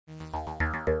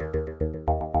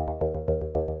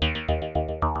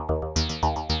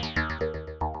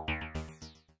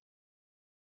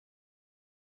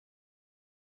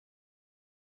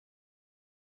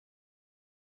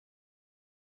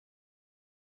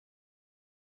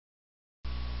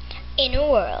In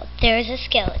a world, there is a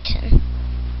skeleton.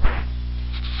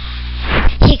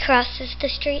 He crosses the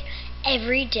street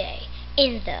every day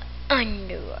in the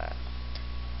underworld.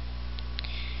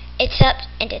 It's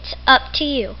up to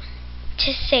you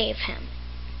to save him.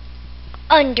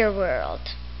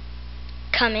 Underworld.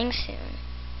 Coming soon.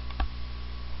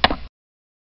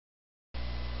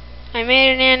 I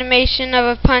made an animation of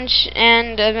a punch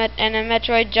and a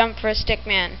Metroid jump for a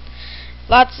stickman.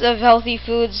 Lots of healthy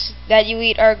foods that you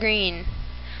eat are green.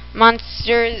 A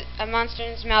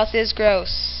monster's mouth is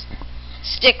gross.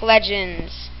 Stick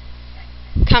legends.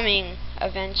 Coming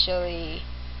eventually.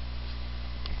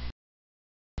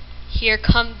 Here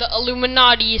come the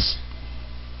Illuminatis.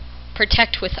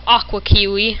 Protect with Aqua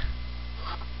Kiwi,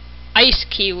 Ice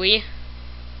Kiwi,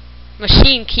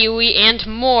 Machine Kiwi, and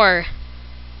more.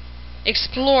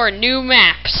 Explore new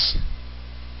maps.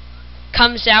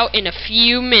 Comes out in a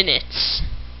few minutes.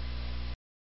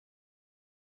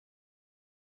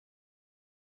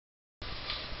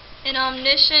 An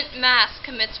omniscient mass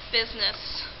commits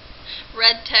business.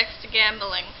 Red text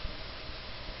gambling.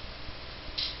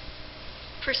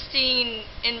 Pristine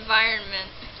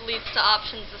environment leads to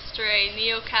options astray.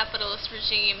 Neo-capitalist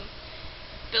regime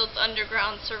builds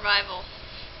underground survival.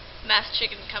 Mass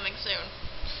chicken coming soon.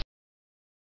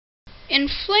 In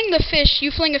Fling the Fish,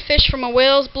 you fling a fish from a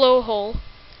whale's blowhole.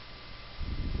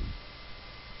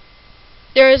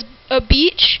 There is a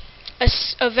beach,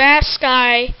 a vast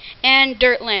sky, and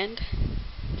dirt land.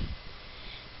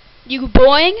 You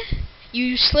boing,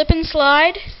 you slip and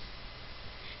slide.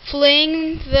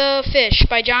 Fling the Fish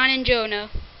by John and Jonah.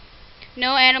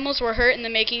 No animals were hurt in the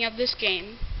making of this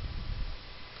game.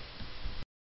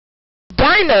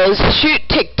 Dinos shoot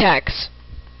tic-tacs.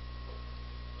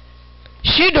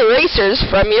 Shoot erasers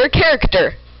from your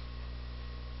character.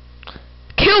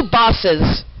 Kill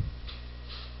bosses.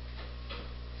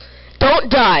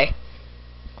 Don't die.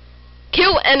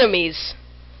 Kill enemies.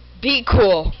 Be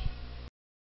cool.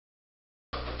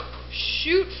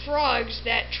 Shoot frogs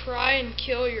that try and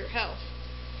kill your health.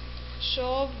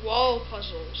 Solve wall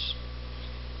puzzles.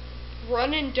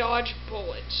 Run and dodge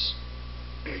bullets.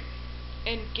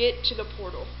 And get to the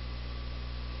portal.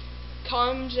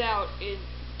 Comes out in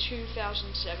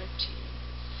 2017.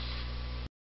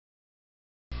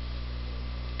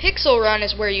 Pixel Run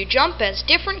is where you jump as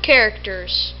different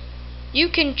characters. You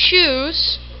can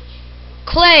choose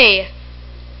Clay,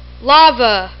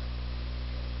 Lava,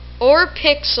 or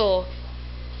Pixel.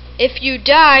 If you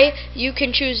die, you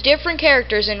can choose different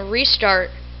characters and restart.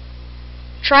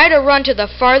 Try to run to the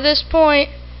farthest point.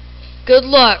 Good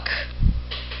luck.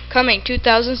 Coming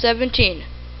 2017.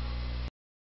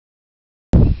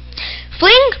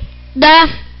 Fling the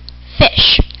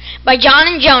Fish by John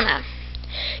and Jonah.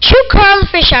 Shoot Carl the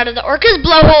fish out of the orca's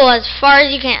blowhole as far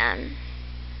as you can.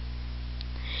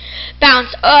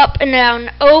 Bounce up and down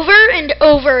over and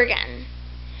over again.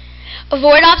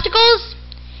 Avoid obstacles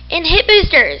and hit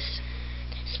boosters.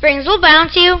 Springs will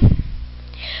bounce you.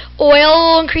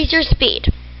 Oil will increase your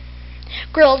speed.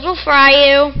 Grills will fry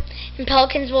you. And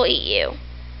pelicans will eat you.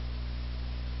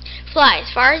 Fly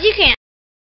as far as you can.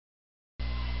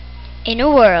 In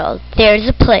a world, there's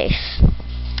a place.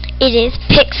 It is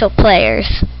Pixel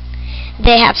Players.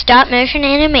 They have stop-motion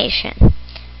animation,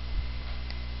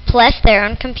 plus their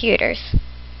own computers.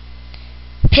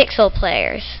 Pixel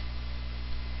Players.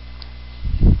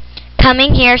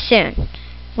 Coming here soon.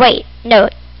 Wait, no,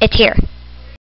 it's here.